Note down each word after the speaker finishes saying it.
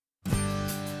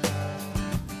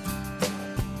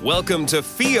Welcome to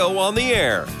FIO on the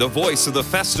Air, the voice of the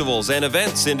festivals and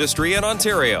events industry in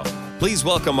Ontario. Please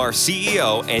welcome our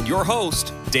CEO and your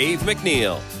host, Dave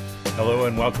McNeil. Hello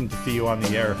and welcome to FIO on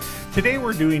the Air. Today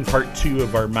we're doing part 2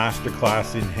 of our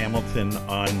masterclass in Hamilton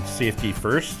on Safety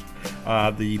First.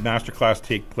 The masterclass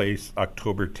takes place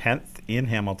October 10th in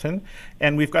Hamilton,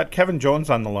 and we've got Kevin Jones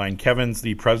on the line. Kevin's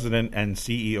the president and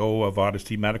CEO of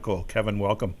Odyssey Medical. Kevin,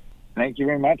 welcome. Thank you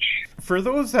very much. For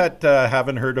those that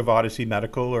haven't heard of Odyssey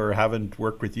Medical or haven't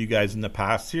worked with you guys in the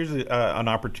past, here's an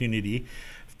opportunity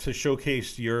to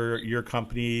showcase your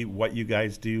company, what you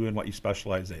guys do, and what you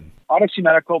specialize in. Odyssey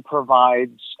Medical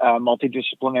provides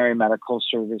multidisciplinary medical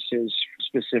services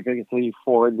specifically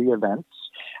for the events.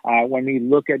 When we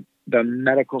look at the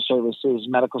medical services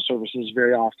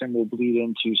very often will bleed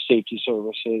into safety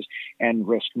services and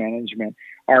risk management.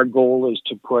 Our goal is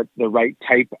to put the right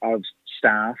type of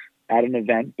staff at an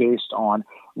event based on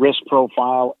risk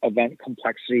profile, event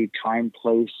complexity, time,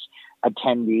 place,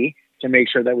 attendee, to make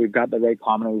sure that we've got the right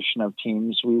combination of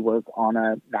teams. We work on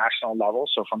a national level,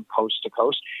 so from coast to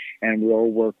coast, and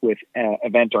we'll work with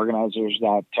event organizers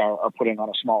that are putting on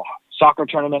a small soccer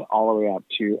tournament all the way up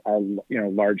to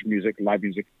large live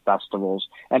music festivals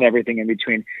and everything in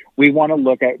between. We want to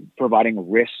look at providing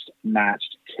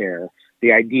risk-matched care.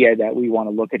 The idea that we want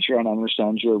to look at you and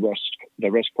understand your risk,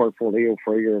 the risk portfolio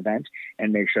for your event,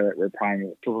 and make sure that we're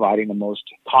providing the most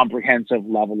comprehensive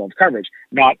level of coverage.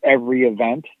 Not every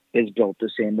event is built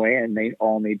the same way, and they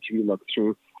all need to be looked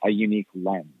through a unique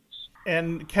lens.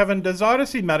 And Kevin, does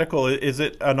Odyssey Medical, is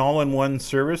it an all-in-one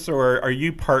service, or are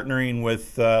you partnering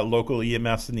with local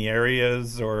EMS in the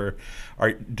areas, or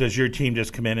does your team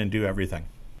just come in and do everything?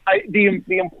 The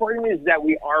important is that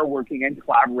we are working in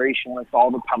collaboration with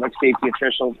all the public safety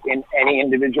officials in any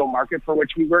individual market for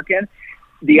which we work in.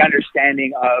 The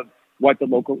understanding of what the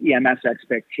local EMS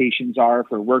expectations are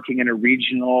for working in a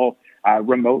regional,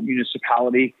 remote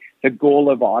municipality. The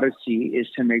goal of Odyssey is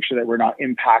to make sure that we're not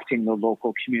impacting the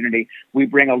local community. We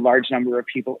bring a large number of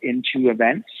people into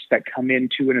events that come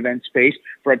into an event space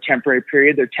for a temporary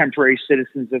period. They're temporary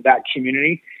citizens of that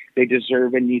community. They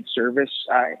deserve and need service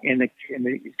in the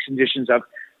conditions of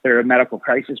their medical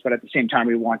crisis, but at the same time,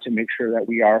 we want to make sure that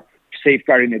we are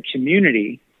safeguarding the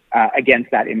community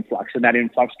against that influx, and that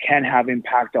influx can have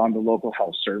impact on the local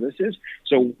health services.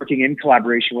 So working in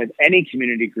collaboration with any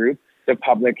community group, the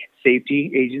public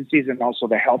safety agencies, and also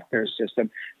the healthcare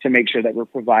system to make sure that we're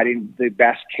providing the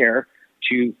best care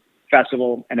to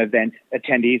festival and event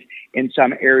attendees. In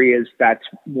some areas that's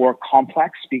more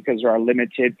complex because there are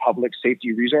limited public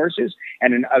safety resources,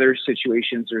 and in other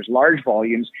situations there's large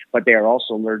volumes, but they are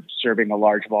also serving a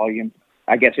large volume.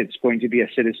 I guess it's going to be a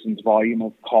citizen's volume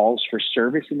of calls for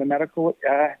service in the medical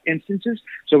instances.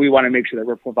 So we want to make sure that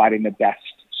we're providing the best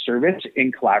service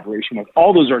in collaboration with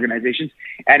all those organizations.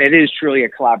 And it is truly a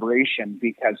collaboration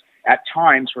because at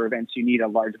times for events, you need a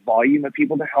large volume of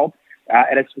people to help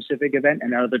at a specific event.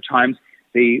 And at other times,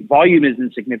 the volume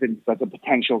isn't significant, but the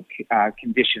potential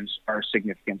conditions are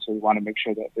significant. So we want to make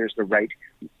sure that there's the right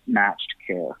matched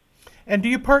care. And do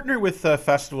you partner with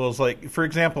festivals, like, for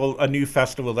example, a new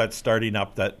festival that's starting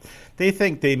up that they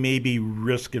think they may be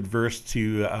risk adverse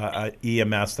to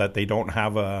EMS, that they don't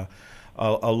have a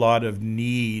lot of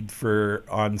need for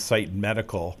on-site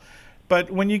medical? But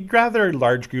when you gather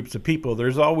large groups of people,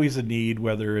 there's always a need,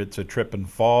 whether it's a trip and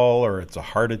fall or it's a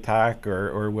heart attack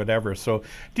or whatever. So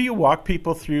do you walk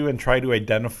people through and try to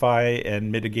identify and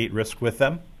mitigate risk with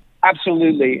them?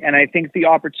 Absolutely. And I think the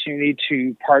opportunity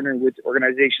to partner with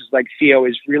organizations like FIO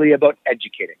is really about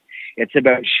educating. It's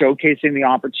about showcasing the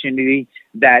opportunity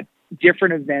that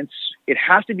different events, it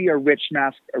has to be a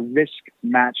risk-matched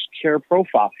care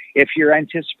profile. If you're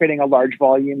anticipating a large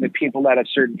volume of people at a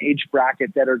certain age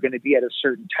bracket that are going to be at a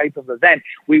certain type of event,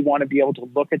 we want to be able to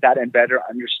look at that and better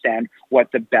understand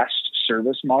what the best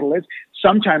service model is.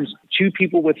 Sometimes 2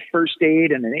 people with first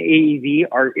aid and an AED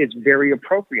is very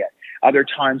appropriate. Other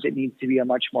times it needs to be a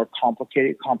much more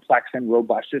complicated, complex, and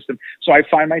robust system. So I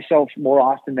find myself more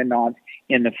often than not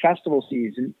in the festival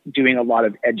season doing a lot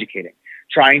of educating,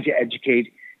 trying to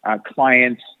educate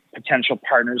clients, potential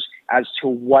partners as to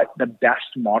what the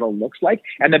best model looks like.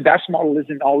 And the best model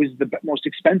isn't always the most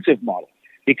expensive model,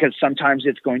 because sometimes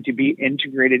it's going to be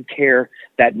integrated care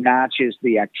that matches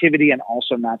the activity and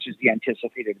also matches the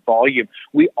anticipated volume.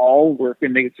 We all work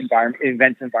in the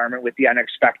event environment with the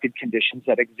unexpected conditions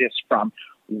that exist, from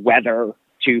weather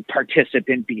to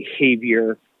participant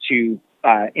behavior to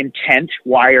intent.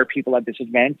 Why are people at this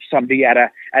event? Somebody at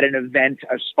an event,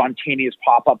 a spontaneous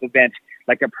pop-up event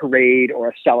like a parade or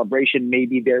a celebration, may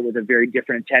be there with a very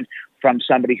different intent from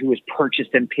somebody who has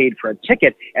purchased and paid for a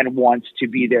ticket and wants to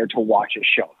be there to watch a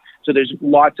show. So there's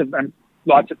lots of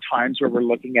times where we're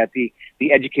looking at the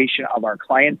education of our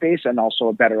client base and also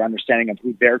a better understanding of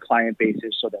who their client base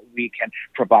is so that we can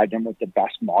provide them with the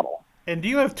best model. And do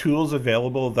you have tools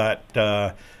available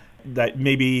that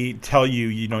maybe tell you,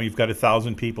 you've got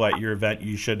 1,000 people at your event,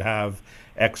 you should have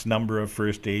X number of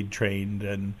first aid trained,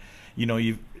 and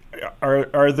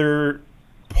are there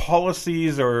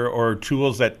policies or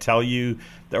tools that tell you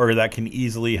or that can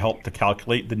easily help to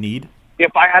calculate the need?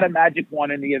 If I had a magic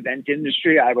wand in the event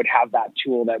industry, I would have that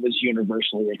tool that was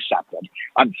universally accepted.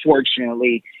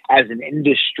 Unfortunately, as an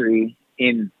industry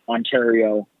in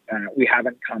Ontario, we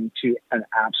haven't come to an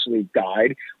absolute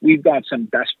guide. We've got some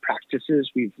best practices.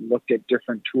 We've looked at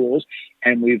different tools,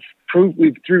 and we've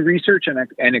through research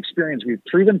and experience, we've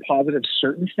proven positive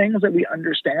certain things that we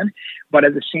understand. But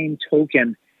at the same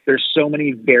token, there's so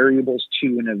many variables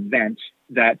to an event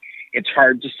that it's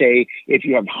hard to say if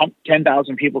you have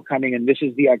 10,000 people coming and this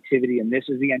is the activity and this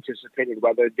is the anticipated,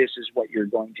 whether this is what you're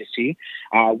going to see.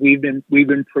 We've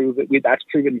been proven that's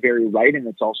proven very right, and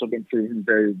it's also been proven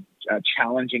very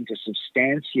challenging to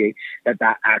substantiate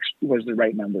that actually was the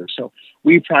right number. So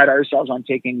we pride ourselves on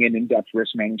taking an in-depth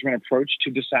risk management approach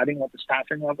to deciding what the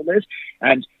staffing level is,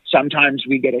 and sometimes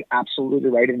we get it absolutely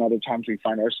right, and other times we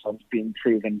find ourselves being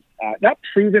not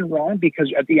proven wrong,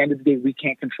 because at the end of the day, we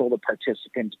can't control the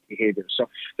participant's behavior. So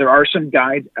there are some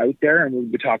guides out there, and we'll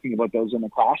be talking about those in the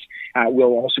class.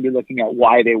 We'll also be looking at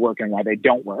why they work and why they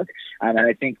don't work. And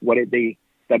I think the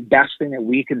best thing that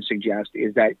we can suggest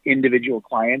is that individual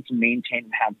clients maintain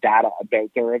and have data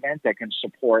about their event that can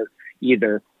support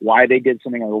either why they did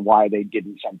something or why they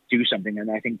didn't do something. And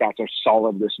I think that's a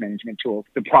solid risk management tool.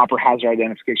 The proper hazard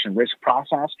identification risk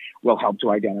process will help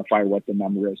to identify what the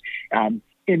number is.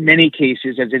 In many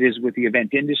cases, as it is with the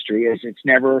event industry,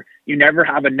 you never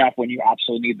have enough when you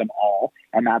absolutely need them all.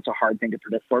 And that's a hard thing to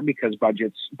predict for, because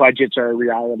budgets are a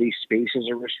reality, space is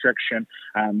a restriction,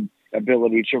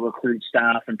 ability to recruit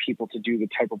staff and people to do the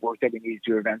type of work that we need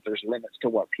to do events. There's limits to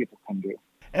what people can do.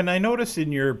 And I notice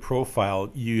in your profile,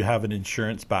 you have an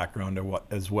insurance background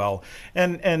as well.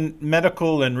 And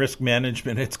medical and risk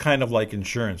management, it's kind of like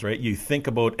insurance, right? You think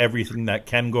about everything that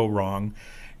can go wrong.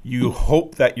 You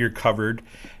hope that you're covered.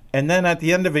 And then at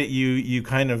the end of it, you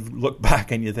kind of look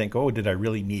back and you think, oh, did I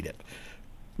really need it?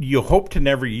 You hope to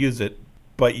never use it,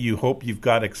 but you hope you've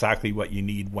got exactly what you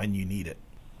need when you need it.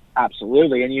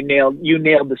 Absolutely. And you nailed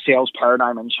the sales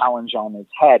paradigm and challenge on its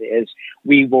head. Is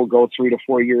we will go 3 to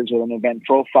 4 years with an event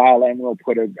profile, and we'll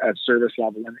put a service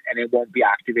level in, and it won't be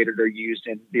activated or used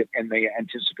in the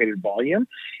anticipated volume.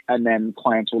 And then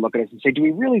clients will look at us and say, do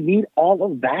we really need all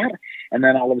of that? And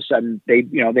then all of a sudden they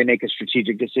make a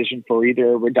strategic decision for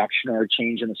either a reduction or a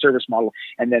change in the service model.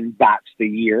 And then that's the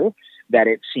year that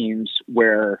it seems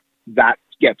where that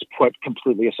gets put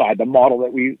completely aside. The model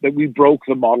that we broke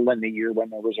the model in the year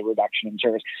when there was a reduction in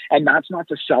service. And that's not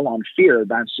to sell on fear.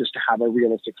 That's just to have a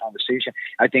realistic conversation.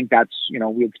 I think that's,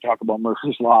 we could talk about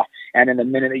Murphy's Law. And in the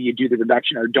minute that you do the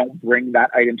reduction or don't bring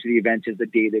that item to the event is the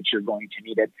day that you're going to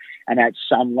need it. And at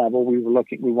some level, we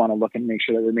want to look and make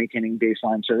sure that we're maintaining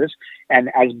baseline service. And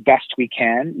as best we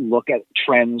can, look at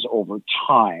trends over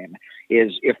time.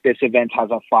 Is if this event has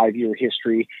a 5-year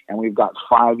history and we've got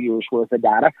 5 years worth of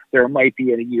data, there might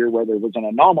be a year where there was an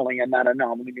anomaly, and that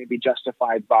anomaly may be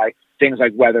justified by things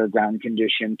like weather, ground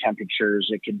condition, temperatures.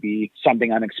 It could be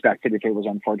something unexpected if it was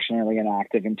unfortunately an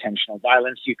act of intentional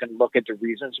violence. You can look at the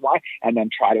reasons why and then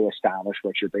try to establish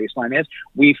what your baseline is.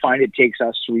 We find it takes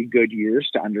us 3 good years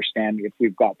to understand if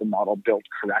we've got the model built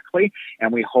correctly,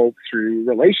 and we hope through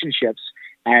relationships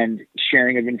and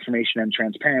sharing of information and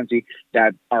transparency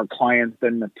that our clients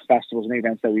and the festivals and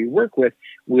events that we work with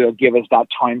will give us that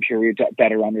time period to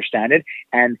better understand it.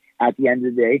 And at the end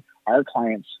of the day, our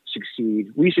clients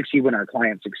succeed. We succeed when our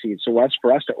clients succeed. So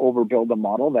for us to overbuild a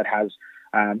model that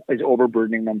is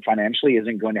overburdening them financially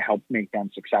isn't going to help make them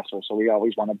successful. So we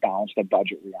always want to balance the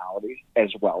budget reality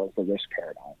as well as the risk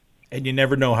paradigm. And you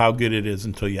never know how good it is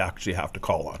until you actually have to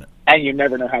call on it. And you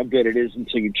never know how good it is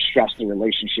until you trust the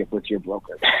relationship with your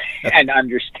broker and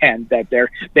understand that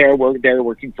they're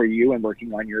working for you and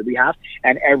working on your behalf.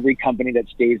 And every company that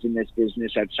stays in this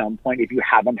business at some point, if you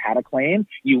haven't had a claim,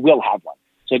 you will have one.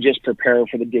 So just prepare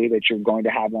for the day that you're going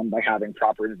to have one by having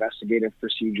proper investigative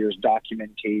procedures,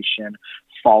 documentation,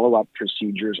 follow-up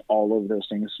procedures. All of those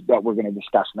things that we're going to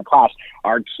discuss in the class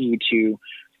are key to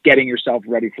getting yourself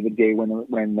ready for the day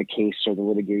when the case or the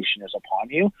litigation is upon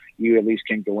you. You at least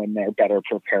can go in there better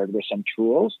prepared with some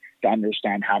tools to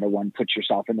understand how to, one, put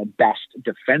yourself in the best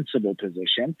defensible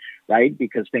position, right?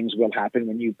 Because things will happen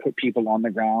when you put people on the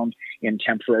ground in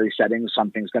temporary settings.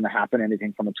 Something's going to happen,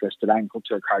 anything from a twisted ankle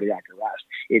to a cardiac arrest.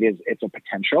 It's a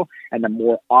potential. And the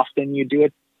more often you do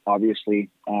it,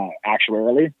 obviously,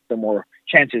 actuarially, the more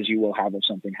chances you will have of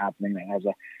something happening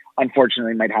that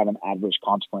unfortunately might have an adverse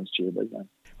consequence to your business.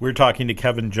 We're talking to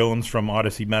Kevin Jones from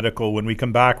Odyssey Medical. When we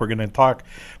come back, we're going to talk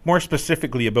more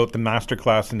specifically about the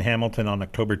masterclass in Hamilton on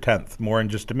October 10th. More in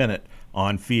just a minute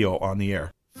on FIO on the Air.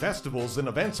 Festivals and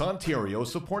Events Ontario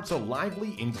supports a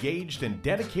lively, engaged, and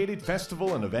dedicated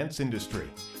festival and events industry.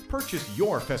 Purchase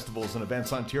your Festivals and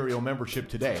Events Ontario membership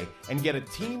today and get a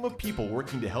team of people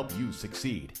working to help you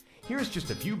succeed. Here's just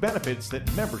a few benefits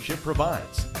that membership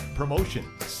provides: promotion,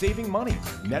 saving money,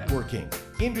 networking,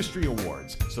 industry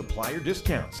awards, supplier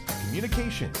discounts,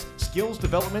 communications, skills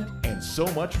development, and so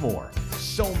much more.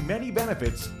 So many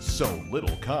benefits, so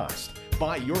little cost.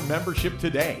 Buy your membership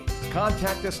today.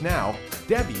 Contact us now,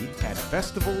 Debbie at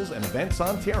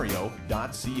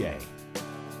festivalsandeventsontario.ca.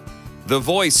 The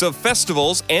voice of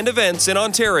festivals and events in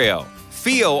Ontario.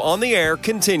 FIO on the Air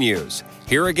continues.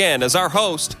 Here again is our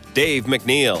host, Dave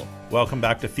McNeil. Welcome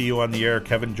back to FIO on the Air.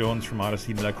 Kevin Jones from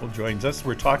Odyssey Medical joins us.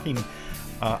 We're talking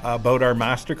about our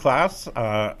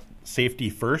masterclass, Safety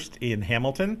First in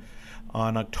Hamilton,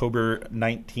 on October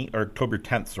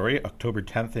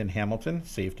 10th in Hamilton,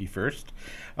 Safety First.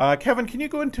 Kevin, can you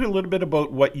go into a little bit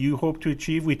about what you hope to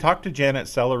achieve? We talked to Janet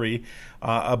Sellery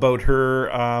about her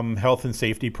health and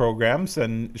safety programs,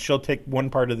 and she'll take one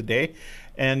part of the day,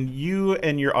 and you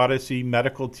and your Odyssey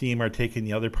Medical team are taking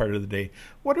the other part of the day.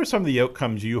 What are some of the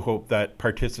outcomes you hope that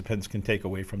participants can take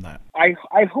away from that? I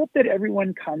hope that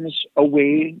everyone comes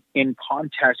away in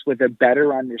context with a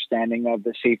better understanding of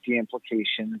the safety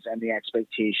implications and the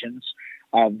expectations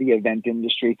of the event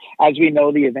industry. As we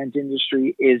know, the event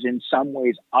industry is in some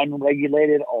ways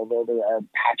unregulated, although there are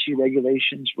patchy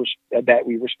regulations that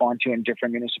we respond to in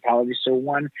different municipalities. So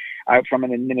one, from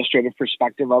an administrative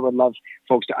perspective, I would love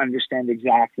folks to understand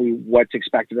exactly what's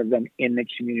expected of them in the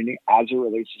community as it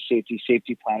relates to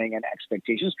safety planning and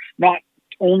expectations. Not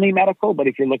only medical, but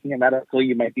if you're looking at medical,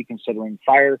 you might be considering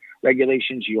fire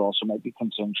regulations. You also might be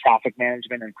considering traffic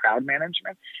management and crowd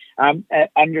management.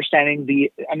 Understanding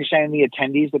the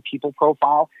attendees, the people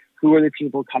profile. Who are the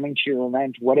people coming to your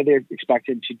event? What are they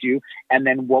expected to do? And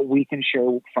then what we can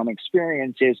show from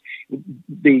experience is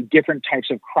the different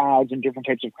types of crowds and different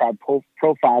types of crowd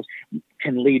profiles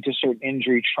can lead to certain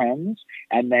injury trends.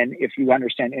 And then if you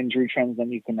understand injury trends,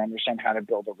 then you can understand how to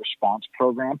build a response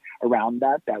program around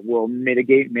that will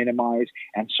mitigate, minimize,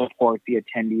 and support the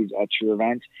attendees at your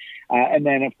event. And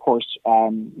then, of course,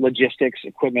 logistics,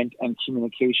 equipment, and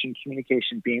communication.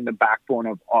 Communication being the backbone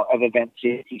of event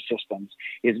safety systems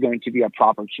is going to be a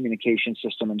proper communication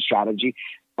system and strategy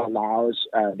that allows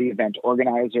the event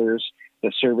organizers,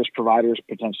 the service providers,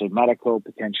 potentially medical,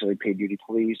 potentially paid duty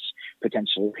police,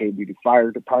 potentially paid duty fire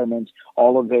departments,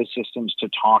 all of those systems to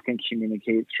talk and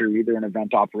communicate through either an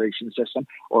event operations system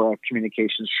or a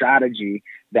communication strategy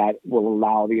that will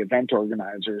allow the event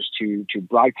organizers to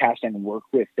broadcast and work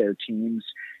with their teams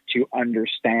to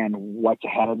understand what's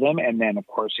ahead of them. And then, of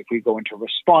course, if we go into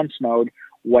response mode,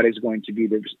 what is going to be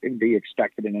the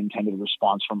expected and intended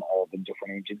response from all the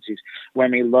different agencies. When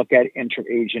we look at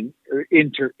interagency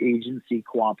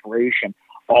cooperation,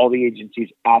 all the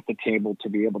agencies at the table to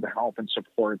be able to help and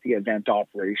support the event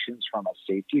operations from a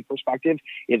safety perspective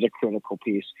is a critical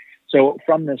piece. So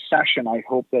from this session, I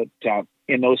hope that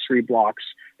in those three blocks,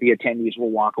 the attendees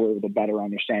will walk away with a better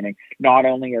understanding, not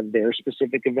only of their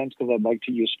specific events, because I'd like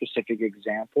to use specific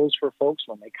examples for folks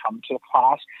when they come to the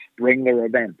class, bring their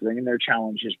event, bring their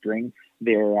challenges, bring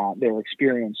their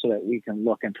experience so that we can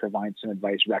look and provide some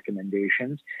advice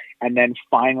recommendations. And then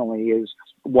finally is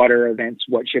what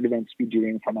should events be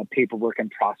doing from a paperwork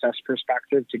and process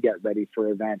perspective to get ready for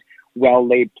event.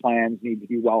 Well-laid plans need to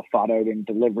be well thought out and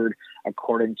delivered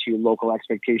according to local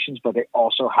expectations, but they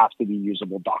also have to be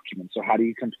usable documents. So how do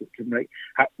you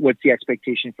what's the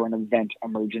expectation for an event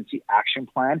emergency action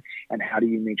plan, and how do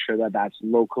you make sure that that's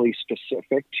locally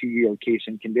specific to your case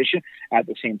and condition, at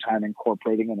the same time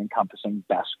incorporating and encompassing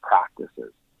best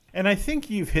practices? And I think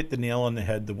you've hit the nail on the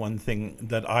head. The one thing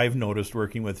that I've noticed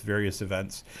working with various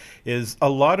events is a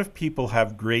lot of people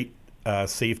have great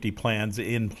safety plans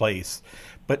in place,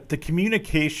 but the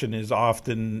communication is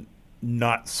often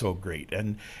not so great.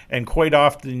 And quite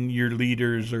often your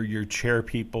leaders or your chair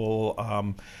people,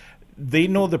 they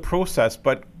know the process,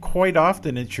 but quite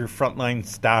often it's your frontline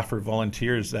staff or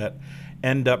volunteers that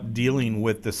end up dealing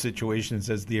with the situations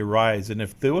as they arise. And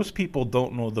if those people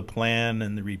don't know the plan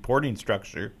and the reporting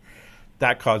structure,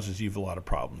 that causes you a lot of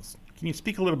problems. Can you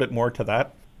speak a little bit more to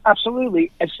that?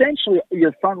 Absolutely. Essentially,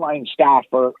 your frontline staff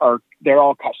they're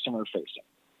all customer facing.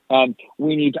 And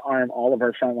we need to arm all of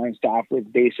our frontline staff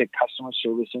with basic customer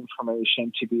service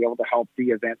information to be able to help the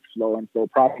event flow and flow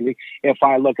properly. If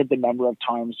I look at the number of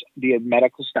times the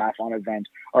medical staff on event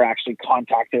are actually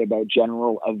contacted about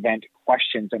general event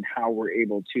questions and how we're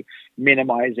able to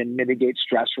minimize and mitigate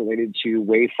stress related to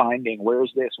wayfinding,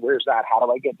 where's this, where's that, how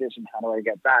do I get this and how do I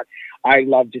get that? I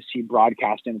love to see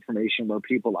broadcast information where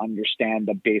people understand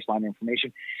the baseline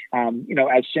information.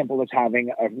 As simple as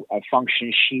having a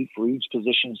function sheet for each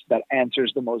position that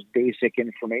answers the most basic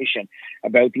information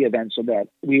about the event so that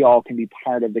we all can be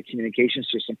part of the communication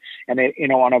system. And,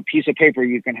 on a piece of paper,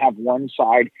 you can have one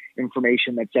side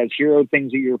information that says, here are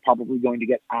things that you're probably going to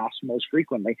get asked most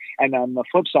frequently. And on the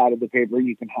flip side of the paper,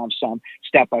 you can have some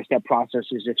step-by-step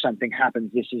processes. If something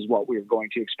happens, this is what we're going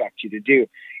to expect you to do.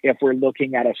 If we're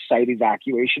looking at a site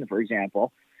evacuation, for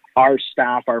example, our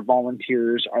staff, our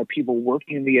volunteers, our people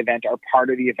working in the event are part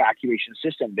of the evacuation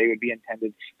system. They would be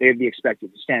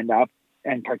expected to stand up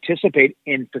and participate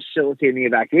in facilitating the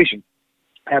evacuation.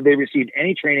 Have they received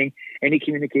any training, any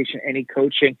communication, any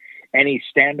coaching, any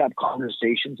stand-up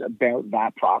conversations about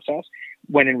that process?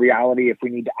 When in reality, if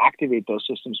we need to activate those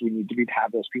systems, we need to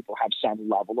have those people have some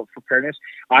level of preparedness.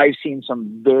 I've seen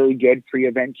some very good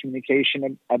pre-event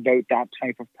communication about that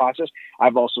type of process.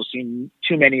 I've also seen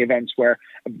too many events where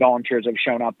volunteers have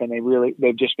shown up and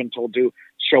they've just been told to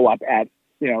show up at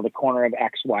the corner of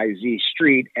XYZ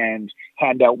street and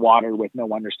hand out water with no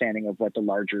understanding of what the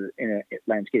larger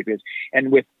landscape is.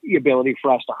 And with the ability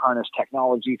for us to harness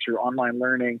technology through online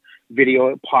learning,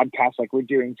 video podcasts like we're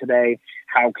doing today,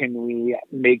 how can we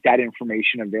make that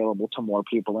information available to more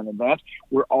people in advance?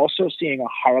 We're also seeing a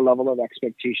higher level of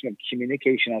expectation of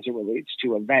communication as it relates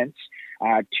to events,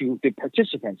 to the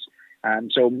participants.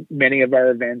 So many of our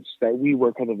events that we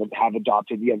work with have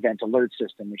adopted the event alert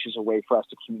system, which is a way for us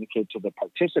to communicate to the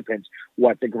participants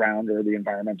what the ground or the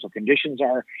environmental conditions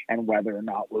are and whether or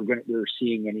not we're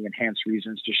seeing any enhanced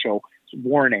reasons to show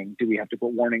warning. Do we have to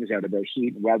put warnings out about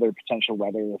heat, weather, potential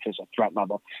weather, if there's a threat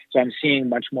level? So I'm seeing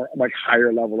much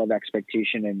higher level of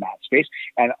expectation in that space.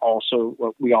 And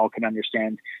also we all can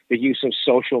understand the use of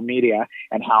social media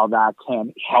and how that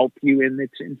can help you in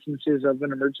its instances of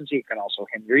an emergency. It can also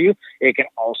hinder you. It can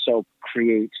also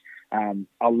create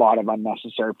a lot of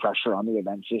unnecessary pressure on the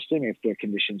event system if the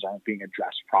conditions aren't being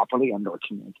addressed properly and or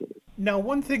communicated. Now,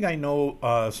 one thing I know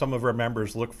some of our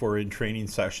members look for in training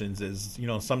sessions is,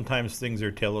 sometimes things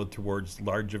are tailored towards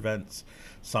large events,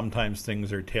 sometimes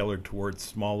things are tailored towards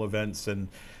small events, and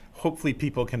hopefully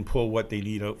people can pull what they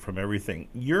need out from everything.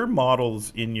 Your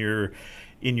models in your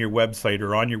website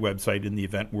or on your website in the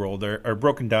event world are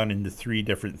broken down into three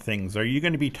different things. Are you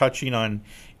going to be touching on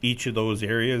each of those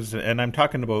areas? And I'm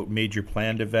talking about major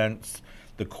planned events,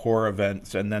 the core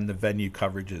events, and then the venue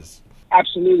coverages.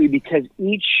 Absolutely, because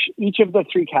each of the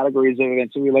three categories of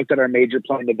events, so we looked at our major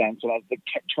planned events, and as the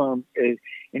term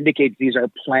indicates, these are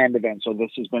planned events. So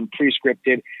this has been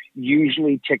pre-scripted.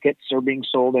 Usually tickets are being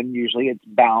sold, and usually it's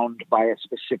bound by a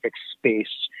specific space.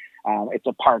 It's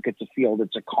a park, it's a field,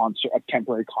 it's a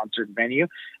temporary concert venue.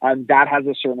 That has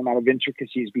a certain amount of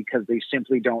intricacies because they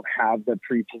simply don't have the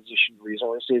pre-positioned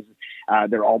resources.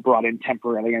 They're all brought in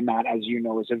temporarily, and that, as you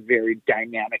know, is a very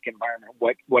dynamic environment.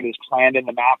 What is planned in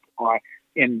the map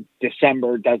in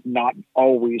December does not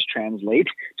always translate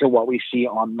to what we see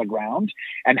on the ground.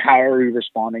 And how are we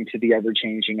responding to the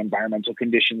ever-changing environmental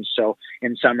conditions? So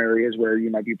in some areas where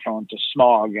you might be prone to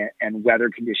smog and weather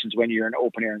conditions when you're in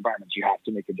open-air environments, you have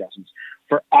to make adjustments.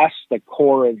 For us, the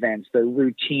core events, the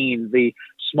routine, the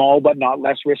small but not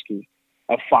less risky,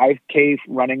 a 5K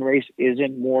running race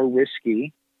isn't more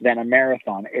risky than a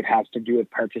marathon. It has to do with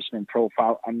participant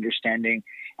profile, understanding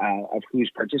of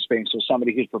who's participating. So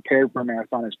somebody who's prepared for a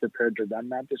marathon is prepared to run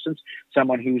that distance.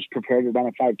 Someone who's prepared to run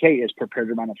a 5K is prepared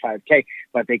to run a 5K,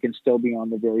 but they can still be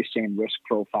on the very same risk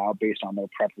profile based on their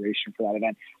preparation for that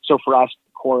event. So for us,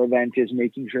 core event is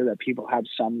making sure that people have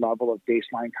some level of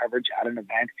baseline coverage at an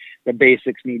event. The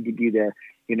basics need to be there.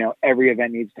 Every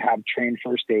event needs to have trained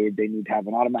first aid. They need to have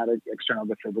an automatic external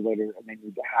defibrillator, and they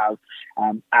need to have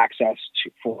access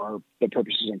for the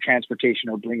purposes of transportation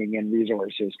or bringing in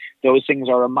resources. Those things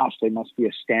are a must. They must be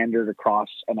a standard across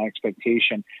an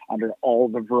expectation under all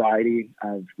the variety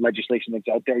of legislation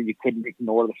that's out there. You couldn't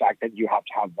ignore the fact that you have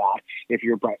to have that. If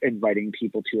you're inviting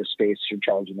people to a space, you're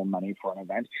charging them money for an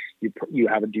event. You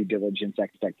have a due diligence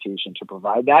expectation to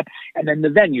provide that. And then the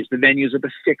venues. The venues are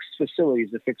the fixed facilities.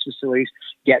 The fixed facilities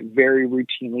get very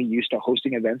routinely used to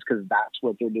hosting events because that's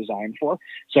what they're designed for.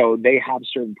 So they have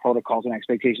certain protocols and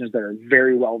expectations that are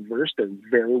very well versed, they're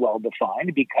very well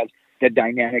defined, because the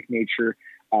dynamic nature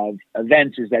of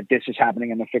events is that this is happening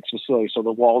in the fixed facility. So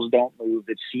the walls don't move,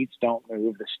 the seats don't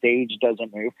move, the stage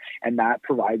doesn't move, and that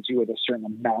provides you with a certain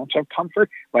amount of comfort,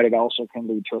 but it also can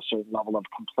lead to a certain level of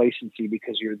complacency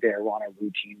because you're there on a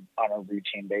routine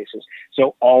basis.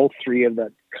 So all three of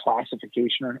the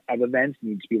classification of events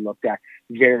need to be looked at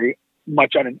very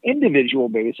much on an individual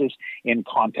basis in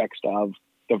context of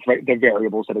the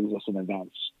variables that exist in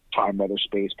events: time, weather,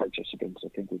 space, participants. I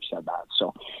think we've said that.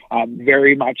 So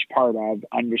very much part of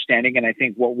understanding. And I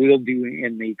think what we'll do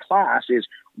in the class is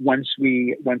once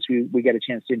we get a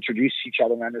chance to introduce each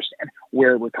other and understand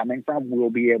where we're coming from, we'll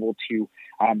be able to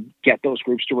get those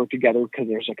groups to work together because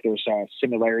there's a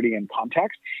similarity in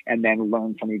context, and then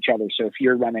learn from each other. So if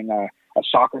you're running a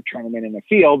soccer tournament in a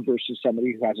field versus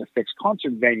somebody who has a fixed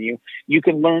concert venue, you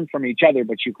can learn from each other,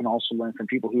 but you can also learn from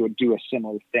people who would do a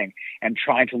similar thing, and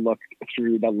try to look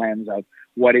through the lens of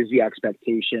what is the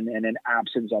expectation, and in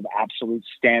absence of absolute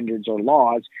standards or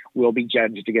laws, we'll be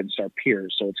judged against our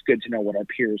peers. So it's good to know what our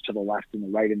peers to the left and the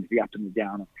right and the up and the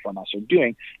down from us are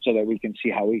doing, so that we can see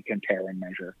how we compare and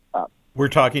measure up. We're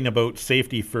talking about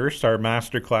Safety First, our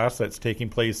masterclass that's taking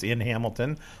place in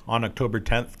Hamilton on October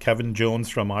 10th. Kevin Jones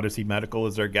from Odyssey Medical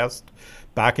is our guest.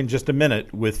 Back in just a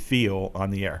minute with Theo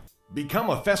on the air. Become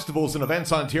a Festivals and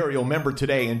Events Ontario member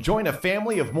today and join a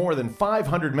family of more than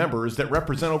 500 members that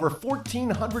represent over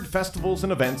 1,400 festivals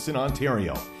and events in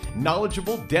Ontario.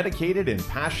 Knowledgeable, dedicated, and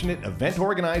passionate event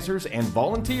organizers and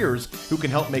volunteers who can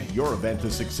help make your event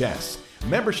a success.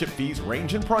 Membership fees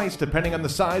range in price depending on the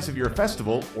size of your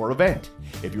festival or event.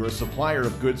 If you're a supplier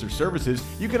of goods or services,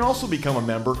 you can also become a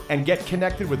member and get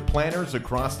connected with planners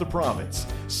across the province.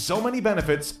 So many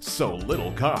benefits, so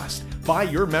little cost. Buy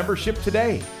your membership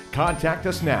today. Contact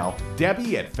us now,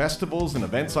 Debbie at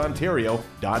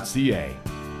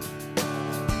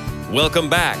festivalsandeventsontario.ca.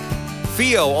 Welcome back.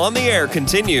 Theo on the Air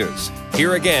continues.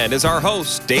 Here again is our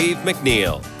host, Dave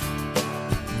McNeil.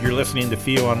 You're listening to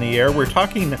Theo on the Air. We're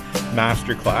talking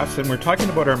masterclass, and we're talking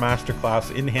about our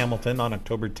masterclass in Hamilton on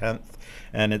October 10th,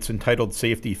 and it's entitled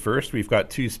Safety First. We've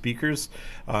got two speakers.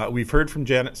 We've heard from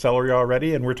Janet Sellery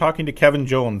already, and we're talking to Kevin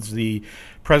Jones, the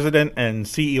president and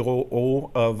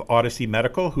CEO of Odyssey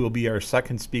Medical, who will be our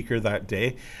second speaker that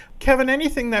day. Kevin,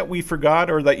 anything that we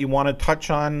forgot or that you want to touch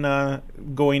on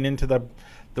going into the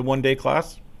one-day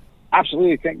class?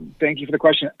 Absolutely. Thank you for the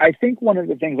question. I think one of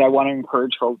the things I want to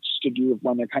encourage folks to do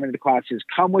when they're coming to class is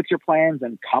come with your plans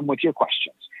and come with your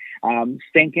questions.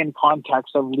 Think in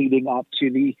context of leading up to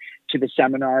the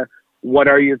seminar. What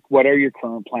are your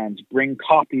current plans? Bring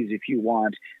copies if you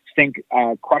want. Think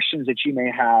questions that you may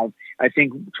have. I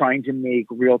think trying to make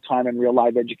real-time and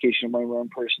real-life education when we're in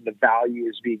person, the value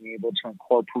is being able to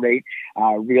incorporate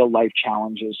real-life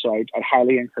challenges. So I'd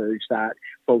highly encourage that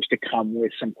folks to come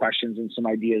with some questions and some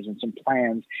ideas and some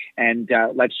plans, and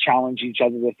let's challenge each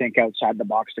other to think outside the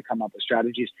box to come up with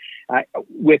strategies.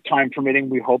 With time permitting,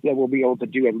 we hope that we'll be able to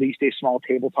do at least a small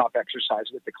tabletop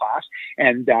exercise with the class,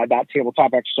 and that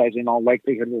tabletop exercise in all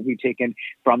likelihood will be taken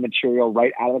from material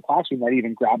right out of the class. We might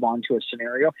even grab onto a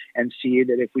scenario and see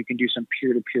that if we can do some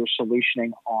peer-to-peer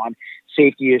solutioning on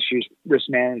safety issues, risk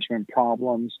management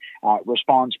problems,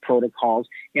 response protocols,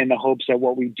 in the hopes that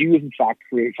what we do in fact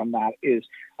create from that is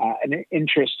an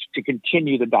interest to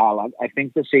continue the dialogue. I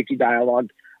think the safety dialogue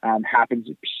happens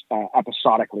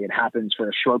episodically. It happens for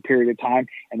a short period of time,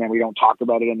 and then we don't talk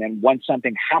about it. And then once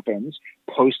something happens,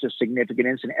 post a significant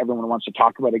incident, everyone wants to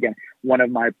talk about it again. One of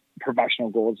my professional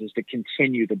goals is to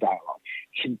continue the dialogue,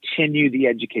 continue the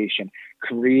education,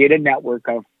 create a network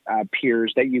of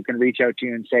peers that you can reach out to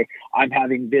and say, I'm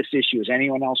having this issue. Is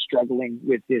anyone else struggling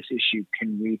with this issue?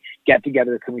 Can we get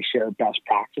together? Can we share best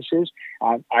practices?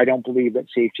 I don't believe that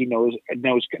safety knows and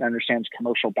understands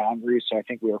commercial boundaries. So I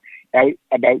think we're out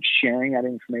about sharing that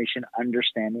information,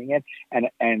 understanding it,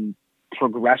 and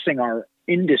progressing our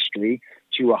industry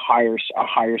to a higher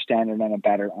standard and a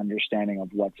better understanding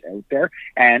of what's out there.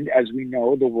 And as we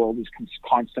know, the world is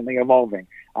constantly evolving.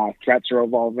 Threats are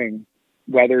evolving.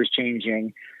 Weather is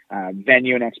changing.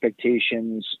 Venue and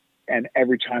expectations. And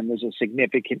every time there's a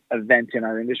significant event in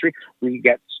our industry, we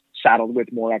get saddled with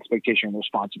more expectation and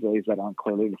responsibilities that aren't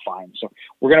clearly defined. So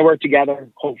we're going to work together,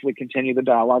 hopefully continue the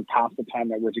dialogue past the time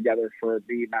that we're together for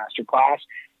the master class,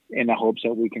 in the hopes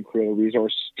that we can create a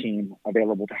resource team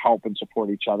available to help and support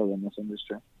each other in this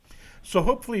industry. So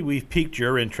hopefully we've piqued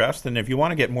your interest, and if you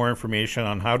want to get more information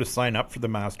on how to sign up for the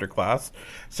masterclass,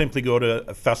 simply go to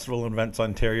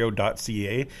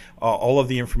festivalevents.ontario.ca. All of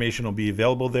the information will be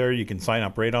available there. You can sign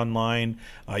up right online.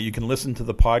 You can listen to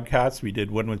the podcasts. We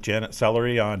did one with Janet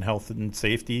Sellery on health and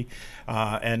safety,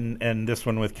 and this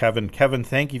one with Kevin. Kevin,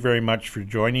 thank you very much for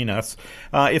joining us.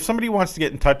 If somebody wants to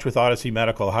get in touch with Odyssey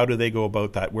Medical, how do they go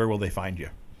about that? Where will they find you?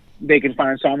 They can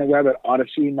find us on the web at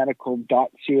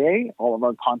odysseymedical.ca. All of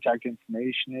our contact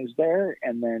information is there.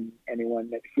 And then anyone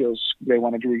that feels they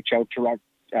wanted to reach out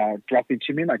directly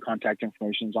to me, my contact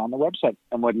information is on the website.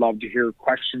 And would love to hear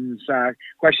questions and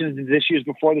issues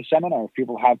before the seminar. If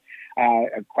people have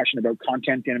a question about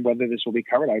content and whether this will be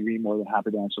covered, I'd be more than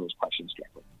happy to answer those questions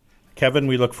directly. Kevin,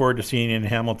 we look forward to seeing you in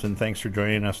Hamilton. Thanks for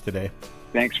joining us today.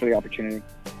 Thanks for the opportunity.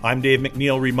 I'm Dave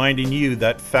McNeil, reminding you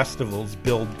that festivals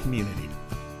build community.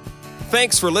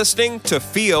 Thanks for listening to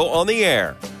FEO on the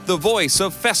Air, the voice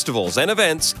of festivals and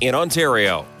events in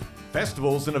Ontario.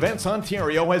 Festivals and Events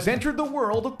Ontario has entered the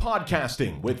world of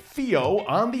podcasting with FEO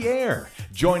on the Air.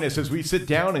 Join us as we sit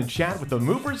down and chat with the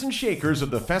movers and shakers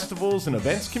of the festivals and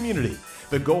events community.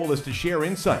 The goal is to share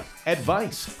insight,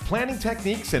 advice, planning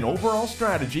techniques, and overall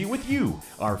strategy with you,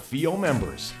 our FEO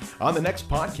members. On the next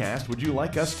podcast, would you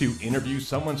like us to interview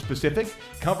someone specific,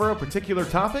 cover a particular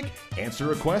topic,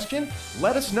 answer a question?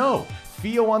 Let us know.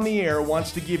 FEO on the Air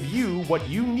wants to give you what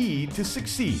you need to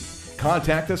succeed.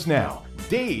 Contact us now,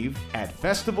 Dave at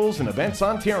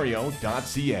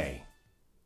festivalsandeventsontario.ca.